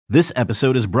This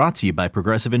episode is brought to you by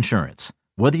Progressive Insurance.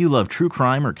 Whether you love true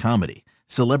crime or comedy,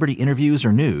 celebrity interviews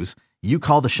or news, you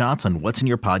call the shots on what's in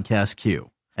your podcast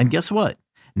queue. And guess what?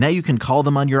 Now you can call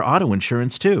them on your auto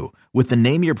insurance too with the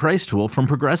Name Your Price tool from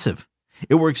Progressive.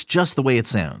 It works just the way it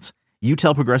sounds. You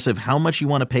tell Progressive how much you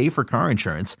want to pay for car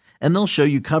insurance, and they'll show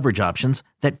you coverage options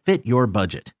that fit your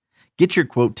budget. Get your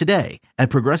quote today at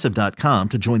Progressive.com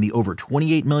to join the over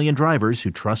 28 million drivers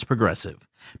who trust Progressive.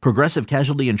 Progressive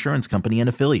Casualty Insurance Company and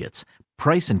Affiliates.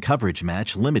 Price and coverage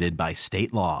match limited by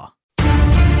state law.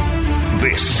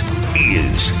 This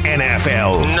is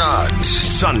NFL Nuts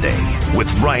Sunday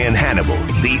with Ryan Hannibal,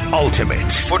 the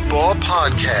ultimate football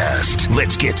podcast.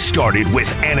 Let's get started with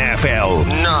NFL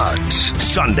Nuts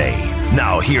Sunday.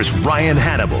 Now here's Ryan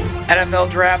Hannibal. NFL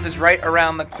draft is right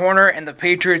around the corner, and the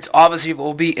Patriots obviously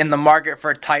will be in the market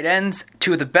for tight ends.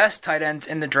 Two of the best tight ends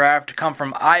in the draft come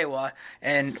from Iowa,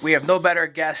 and we have no better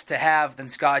guest to have than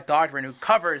Scott Doctrin, who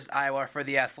covers Iowa for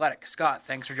The Athletic. Scott,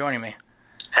 thanks for joining me.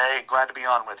 Hey, glad to be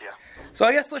on with you. So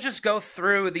I guess let's just go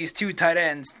through these two tight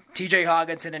ends, TJ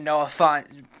Hockenson and Noah Fant.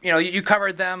 You know, you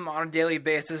covered them on a daily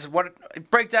basis.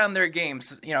 Break down their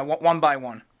games, one by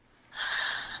one.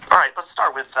 All right, let's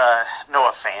start with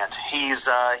Noah Fant. He's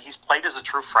played as a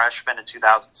true freshman in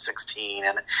 2016,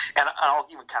 and I'll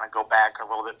even kind of go back a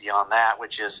little bit beyond that,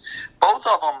 which is both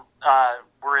of them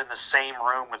were in the same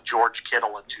room with George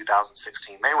Kittle in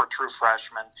 2016. They were true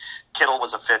freshmen. Kittle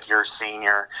was a fifth-year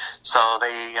senior, so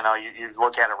they, you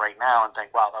look at it right now and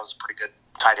think, wow, that was a pretty good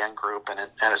tight end group, and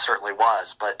it certainly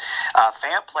was. But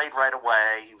Fant played right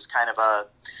away. He was kind of a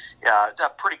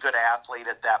pretty good athlete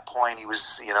at that point. He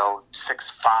was, 6'5",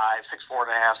 6'4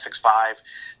 and a half, 6'5",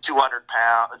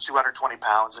 220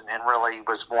 pounds, and really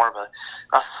was more of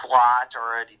a slot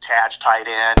or a detached tight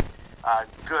end.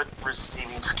 Good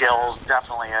receiving skills,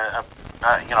 definitely a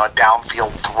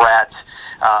downfield threat,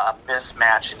 a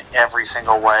mismatch in every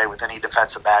single way with any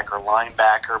defensive back or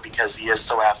linebacker because he is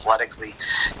so athletically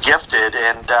gifted.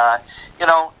 And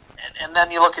and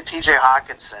then you look at TJ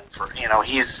Hockenson.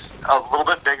 He's a little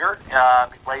bit bigger,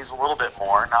 he weighs a little bit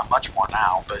more, not much more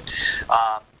now, but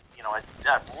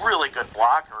a really good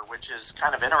blocker, which is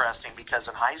kind of interesting because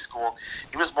in high school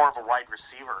he was more of a wide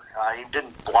receiver. He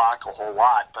didn't block a whole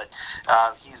lot, but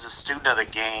he's a student of the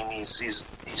game. He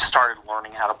started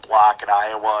learning how to block at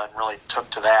Iowa and really took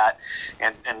to that,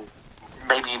 and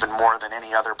maybe even more than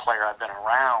any other player I've been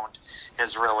around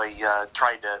has really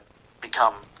tried to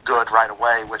become good right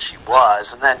away, which he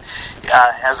was, and then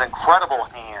has incredible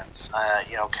hands.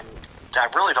 I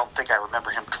really don't think I remember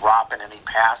him dropping any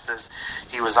passes.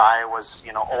 He was Iowa's,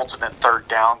 ultimate third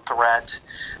down threat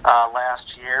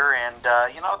last year, and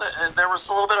there was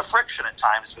a little bit of friction at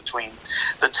times between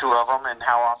the two of them and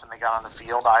how often they got on the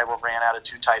field. Iowa ran out of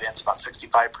two tight ends about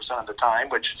 65% of the time,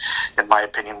 which, in my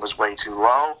opinion, was way too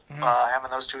low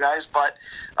having those two guys. But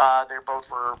they both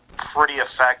were pretty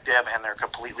effective, and they're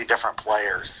completely different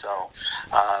players. So,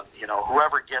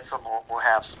 whoever gets them will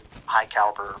have some high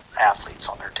caliber athletes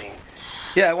on their team.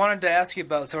 Yeah, I wanted to ask you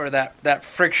about sort of that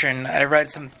friction. I read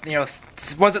some,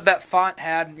 was it that Fant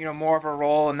had, more of a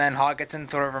role and then Hockenson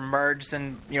sort of emerged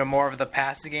and, more of the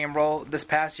passing game role this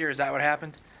past year? Is that what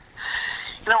happened?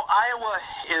 Iowa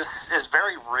is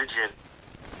very rigid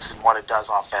in what it does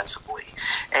offensively.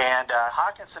 And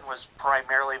Hockenson was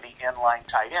primarily the inline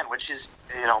tight end, which is,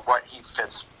 what he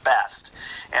fits best.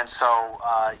 And so,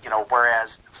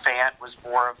 whereas Fant was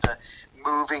more of the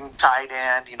moving tight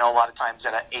end, a lot of times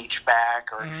at an H-back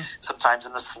or sometimes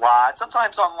in the slot,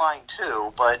 sometimes on line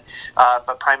too, but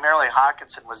primarily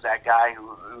Hockenson was that guy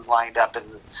who lined up in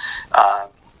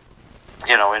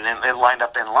and lined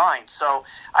up in line. So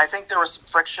I think there was some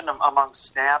friction among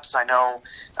snaps. I know,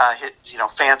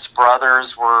 Fant's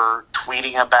brothers were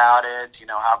tweeting about it.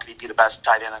 How could he be the best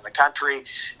tight end in the country,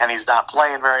 and he's not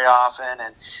playing very often?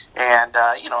 And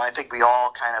I think we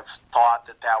all kind of thought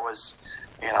that was,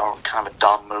 kind of a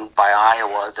dumb move by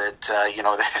Iowa that,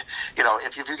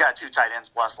 if you've got two tight ends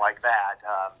plus like that,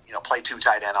 play two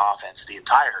tight end offense the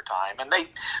entire time. And they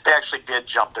actually did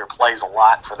jump their plays a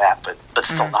lot for that, but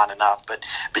still not enough. But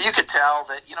you could tell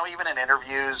that, even in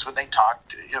interviews when they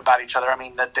talked about each other,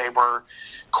 that they were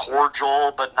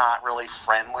cordial but not really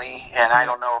friendly. And I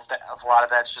don't know if a lot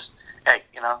of that's just, hey,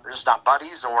 they're just not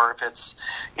buddies, or if it's,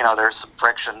 there's some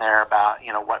friction there about,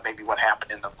 what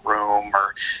happened in the room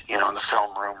or, in the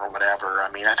film room or whatever.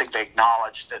 I think they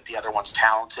acknowledge that the other one's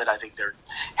talented. I think they're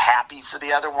happy for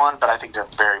the other one, but I think they're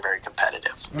very, very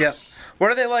competitive. Yeah. What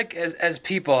are they like as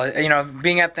people?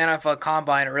 Being at the NFL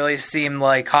Combine, it really seemed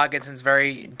like Hockenson's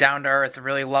very down to earth,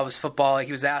 really loves football.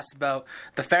 He was asked about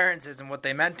the Ferentzes and what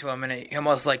they meant to him, and he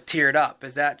almost teared up.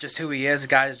 Is that just who he is? A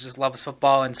guy that just loves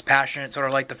football and is passionate, sort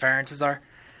of like the Ferentzes are?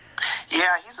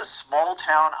 Yeah, he's a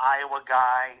small-town Iowa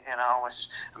guy,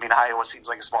 Iowa seems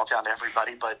like a small town to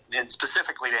everybody, but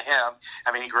specifically to him,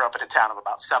 he grew up in a town of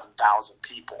about 7,000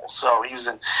 people. So he was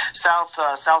in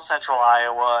south-central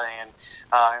Iowa and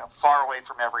far away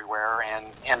from everywhere,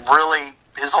 and really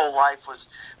his whole life was,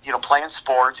 playing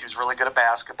sports. He was really good at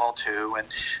basketball, too, and,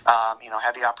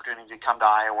 had the opportunity to come to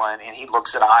Iowa, and he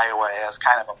looks at Iowa as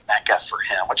kind of a mecca for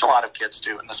him, which a lot of kids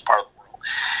do in this part of the world.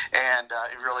 And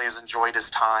he really has enjoyed his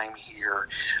time here.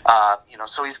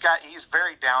 So he's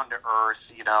very down to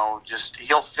earth. Just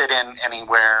he'll fit in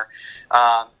anywhere.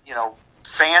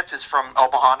 Fant is from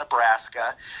Omaha,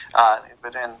 Nebraska,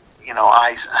 within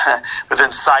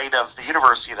within sight of the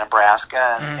University of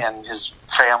Nebraska, and his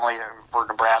family were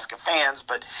Nebraska fans,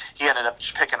 but he ended up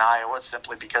picking Iowa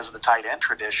simply because of the tight end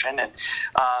tradition. And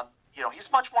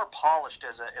he's much more polished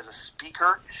as a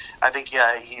speaker. I think he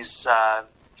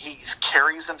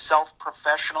carries himself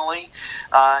professionally,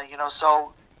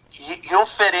 so he'll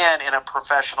fit in a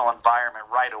professional environment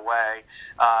right away.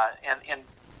 And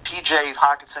TJ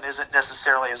Hockenson isn't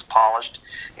necessarily as polished,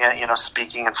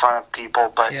 speaking in front of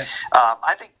people, but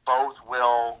I think both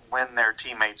will win their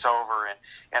teammates over,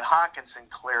 and Hockenson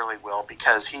clearly will,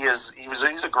 because he's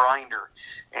a grinder,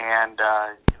 and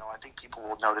I think people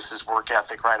will notice his work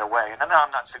ethic right away. And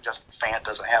I'm not suggesting Fant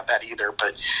doesn't have that either,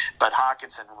 but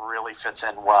Hockenson really fits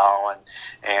in well,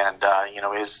 and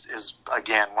is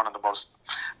again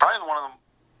probably one of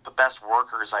the best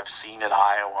workers I've seen at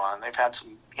Iowa, and they've had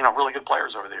some really good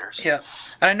players over the years. Yeah,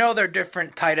 and I know they're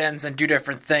different tight ends and do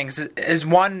different things. Is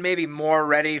one maybe more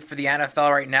ready for the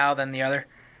NFL right now than the other?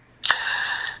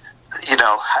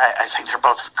 I think they're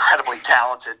both incredibly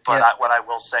talented, but what I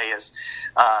will say is,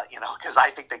 because I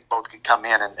think they both could come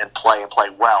in and play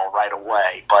well right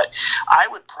away, but I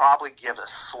would probably give a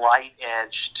slight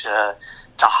edge to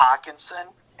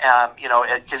Hockenson.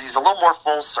 Because he's a little more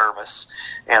full service.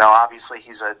 Obviously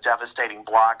he's a devastating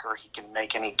blocker. He can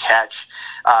make any catch.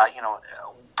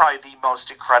 Probably the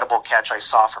most incredible catch I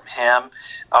saw from him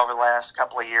over the last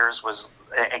couple of years was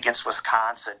against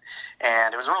Wisconsin,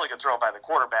 and it was a really good throw by the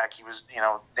quarterback. He was,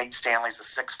 Nate Stanley's a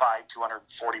 6'5",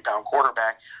 240-pound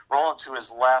quarterback, rolling to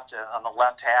his left on the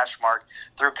left hash mark,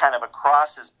 threw kind of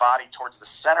across his body towards the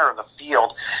center of the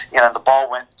field. The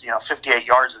ball went, 58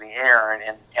 yards in the air,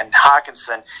 and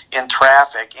Hockenson in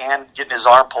traffic and getting his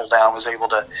arm pulled down was able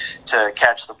to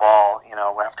catch the ball,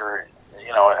 after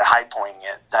high pointing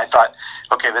it. I thought,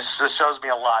 okay, this shows me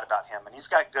a lot about him, and he's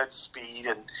got good speed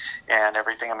and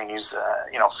everything. He's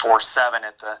 4.7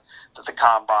 at the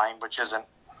combine, which isn't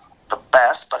the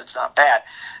best, but it's not bad.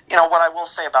 What I will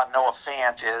say about Noah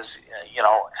Fant is,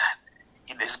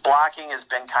 his blocking has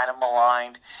been kind of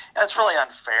maligned, and it's really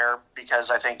unfair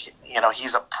because I think,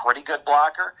 he's a pretty good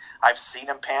blocker. I've seen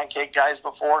him pancake guys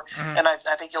before, and I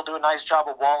think he'll do a nice job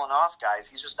of walling off guys.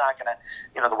 He's just not going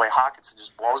to, the way Hockenson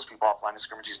just blows people off line of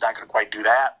scrimmage, he's not going to quite do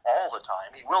that all the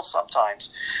time. He will sometimes.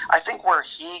 I think where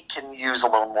he can use a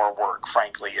little more work,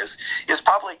 frankly, is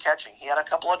probably catching. He had a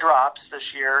couple of drops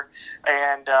this year,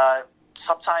 and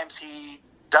sometimes he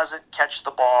doesn't catch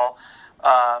the ball.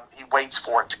 He waits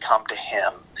for it to come to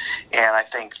him, and I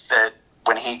think that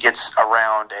when he gets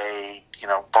around a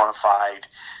bona fide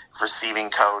receiving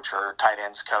coach or tight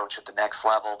ends coach at the next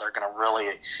level, they're going to really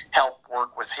help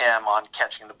work with him on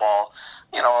catching the ball,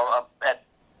 at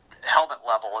helmet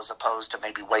level as opposed to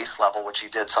maybe waist level, which he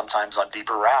did sometimes on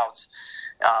deeper routes.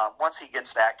 Once he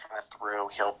gets that kind of through,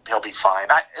 he'll be fine.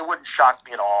 It wouldn't shock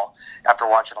me at all after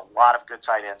watching a lot of good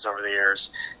tight ends over the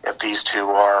years if these two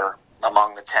are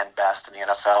among the 10 best in the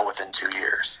NFL within 2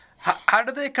 years. How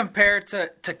do they compare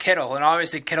to Kittle? And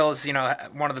obviously Kittle is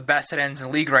one of the best tight ends in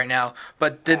the league right now.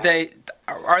 But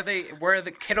are they where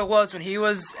the Kittle was when he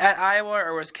was at Iowa,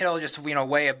 or was Kittle just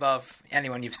way above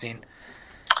anyone you've seen?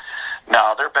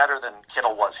 No, they're better than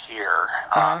Kittle was here.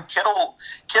 Kittle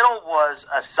was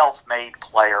a self-made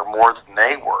player more than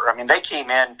they were. They came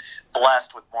in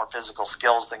blessed with more physical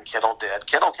skills than Kittle did.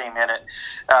 Kittle came in at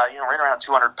right around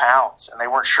 200 pounds, and they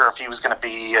weren't sure if he was going to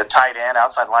be a tight end,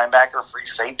 outside linebacker, free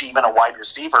safety, even a wide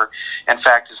receiver. In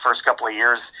fact, his first couple of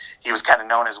years, he was kind of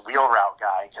known as wheel route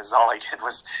guy because all he did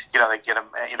was, they get him,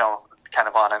 kind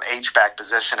of on an H-back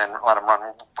position and let him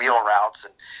run wheel routes,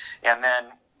 and then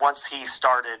once he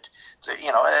started to,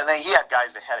 and then he had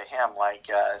guys ahead of him like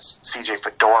C.J.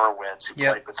 Fedorowicz, who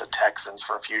played with the Texans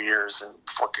for a few years and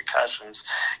before concussions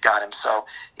got him. So,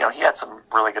 he had some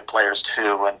really good players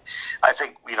too. And I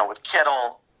think, with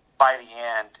Kittle, by the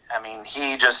end, I mean,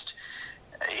 he's just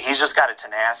got a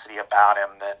tenacity about him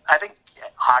that I think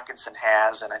Hockenson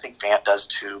has, and I think Fant does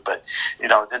too. But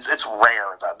it's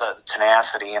rare, the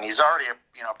tenacity, and he's already a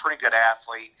pretty good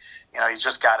athlete. He's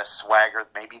just got a swagger that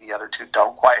maybe the other two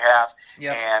don't quite have.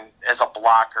 Yep. And as a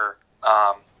blocker,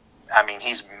 I mean,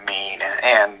 he's mean,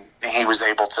 and he was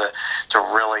able to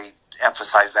really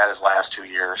emphasize that his last 2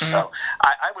 years. Mm-hmm. So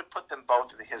I would put them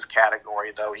both in his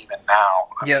category, though, even now.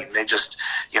 I mean, they just,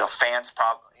 Fant's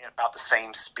probably about the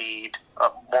same speed,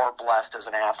 more blessed as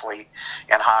an athlete,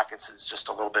 and Hockenson's just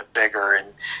a little bit bigger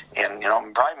and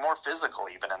probably more physical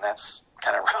even, and that's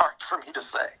kind of hard for me to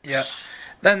say. Yeah.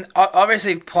 Then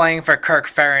obviously playing for Kirk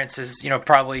Ferentz is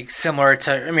probably similar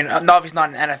to, I mean, obviously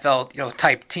not an NFL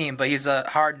type team, but he's a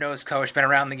hard-nosed coach, been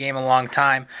around the game a long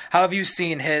time. How have you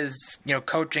seen his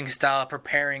coaching style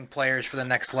preparing players for the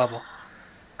next level?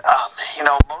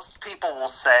 Most people will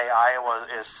say Iowa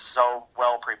is so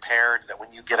well prepared that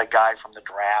when you get a guy from the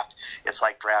draft, it's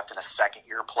like drafting a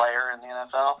second-year player in the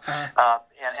NFL. Uh-huh.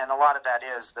 And a lot of that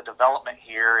is the development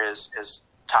here is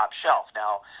top shelf.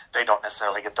 Now, they don't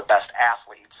necessarily get the best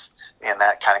athletes, and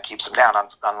that kind of keeps them down,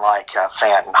 unlike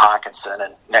Fant and Hockenson,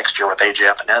 and next year with A.J.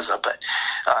 Epineza. But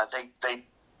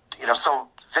so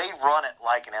they run it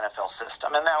like an NFL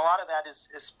system, and now a lot of that is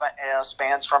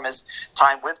spans from his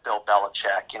time with Bill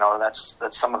Belichick.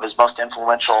 That's some of his most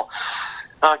influential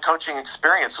coaching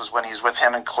experience was when he was with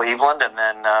him in Cleveland, and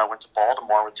then went to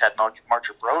Baltimore with Ted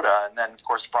Marchibroda, and then of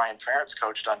course Brian Ferentz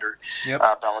coached under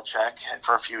Belichick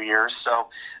for a few years. So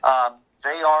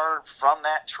they are from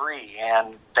that tree,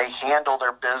 and they handle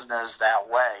their business that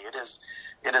way. It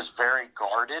is very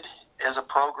guarded as a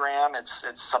program. It's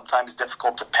sometimes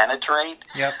difficult to penetrate.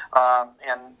 Yep.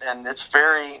 And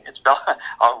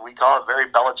we call it very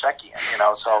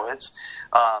Belichickian, so it's,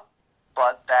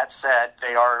 but that said,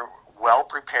 they are well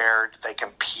prepared. They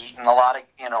compete in a lot of,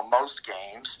 most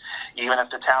games, even if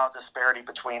the talent disparity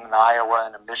between an Iowa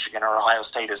and a Michigan or Ohio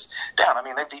State is down. I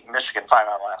mean, they've beaten Michigan 5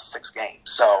 out of the last 6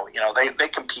 games. So, they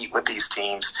compete with these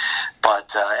teams,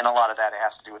 but, and a lot of that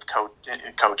has to do with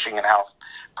coaching and how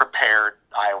prepared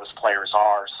Iowa's players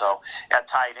are. So at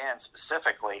tight end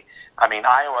specifically, I mean,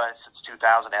 Iowa since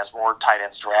 2000 has more tight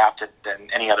ends drafted than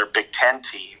any other Big Ten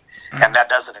team. Mm-hmm. And that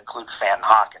doesn't include Fant and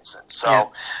Hockenson.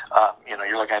 So,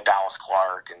 you're looking at Dallas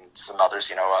Clark and some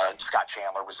others. Scott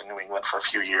Chandler was in New England for a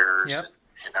few years. Yep.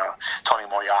 And, Tony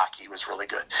Moyaki was really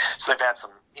good. So they've had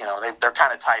some, they're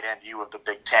kind of tight end view of the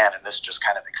Big Ten, and this just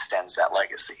kind of extends that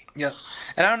legacy. Yeah.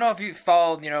 And I don't know if you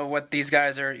followed, what these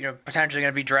guys are, potentially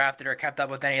going to be drafted or kept up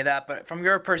with any of that, but from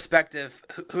your perspective,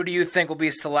 who do you think will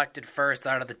be selected first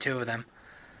out of the two of them?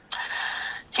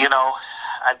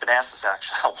 I've been asked this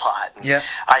actually a lot. And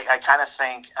I kind of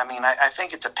think, I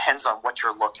think it depends on what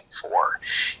you're looking for.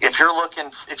 If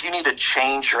you need to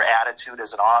change your attitude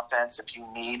as an offense, if you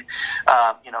need,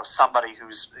 somebody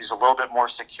who's a little bit more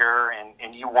secure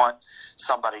and you want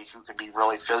somebody who can be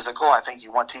really physical, I think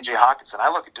you want T.J. Hockenson.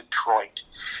 I look at Detroit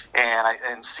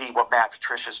and see what Matt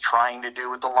Patricia's trying to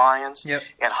do with the Lions. Yep.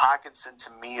 And Hockenson,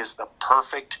 to me, is the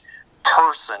perfect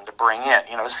person to bring in.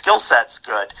 His skill set's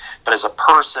good, but as a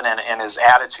person and his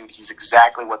attitude, he's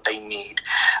exactly what they need.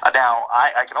 Now,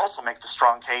 I can also make the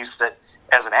strong case that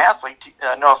as an athlete,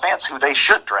 Noah Fant's who they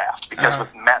should draft, because with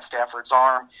Matt Stafford's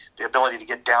arm, the ability to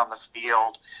get down the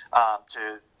field,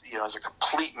 is a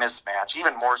complete mismatch,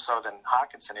 even more so than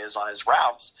Hockenson is on his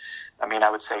routes. I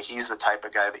would say he's the type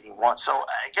of guy that you want. So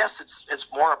I guess it's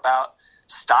more about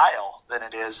style than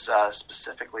it is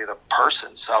specifically the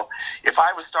person. So if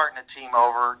I was starting a team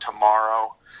over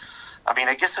tomorrow,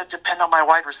 I guess it depends on my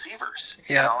wide receivers.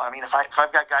 Yeah. If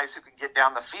I've got guys who can get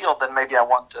down the field, then maybe I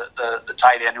want the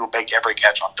tight end who will make every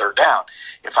catch on third down.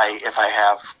 If I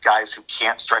have guys who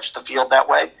can't stretch the field that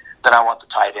way, then I want the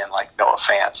tight end like Noah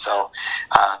Fant. So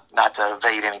not to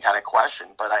evade any kind of question,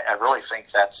 but I really think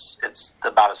it's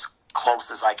about as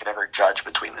close as I could ever judge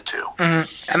between the two.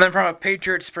 Mm-hmm. And then from a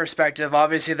Patriots perspective,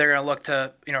 obviously they're going to look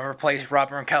to replace Rob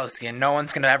Gronkowski, and no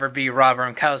one's going to ever be Rob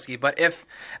Gronkowski. But if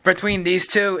between these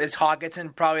two, is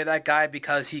Hockenson probably that guy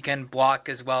because he can block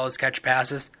as well as catch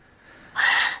passes?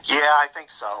 Yeah, I think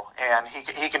so. And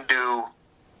he can do,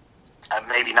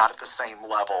 maybe not at the same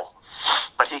level,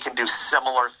 but he can do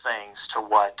similar things to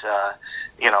what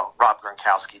Rob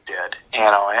Gronkowski did.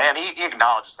 And he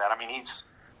acknowledges that.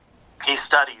 he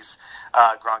studies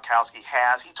Gronkowski.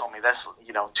 He told me this,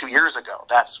 2 years ago.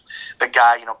 That's the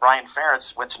guy, Brian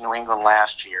Ferentz went to New England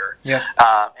last year,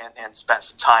 and spent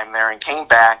some time there and came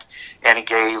back, and he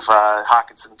gave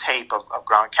Hockenson tape of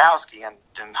Gronkowski, and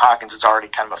Hockenson's already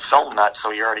kind of a film nut,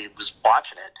 so he already was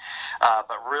watching it,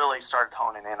 but really started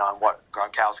honing in on what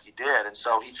Gronkowski did, and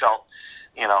so he felt,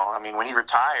 when he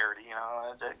retired,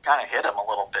 it kind of hit him a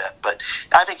little bit, but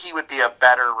I think he would be a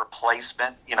better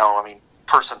replacement,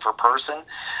 person for person.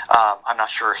 I'm not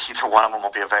sure either one of them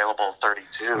will be available at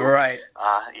 32. Right.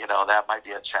 That might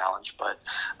be a challenge, but,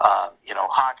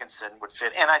 Hockenson would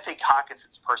fit. And I think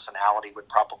Hawkinson's personality would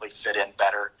probably fit in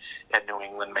better at New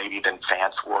England maybe than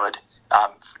Fant would.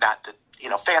 Not that,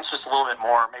 Fant's just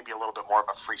maybe a little bit more of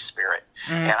a free spirit.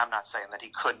 And I'm not saying that he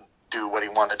couldn't do what he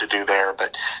wanted to do there,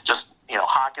 but just,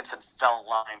 Hockenson fell in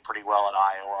line pretty well at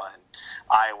Iowa, and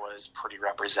Iowa is pretty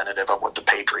representative of what the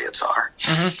Patriots are.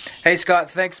 Mm-hmm. Hey,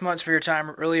 Scott, thanks much for your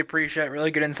time. Really appreciate it.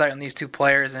 Really good insight on these two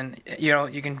players, and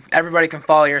everybody can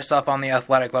follow your stuff on the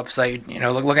Athletic website.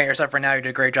 Look at your stuff right now. You did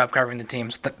a great job covering the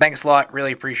teams. Thanks a lot.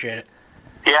 Really appreciate it.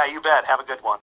 Yeah, you bet. Have a good one.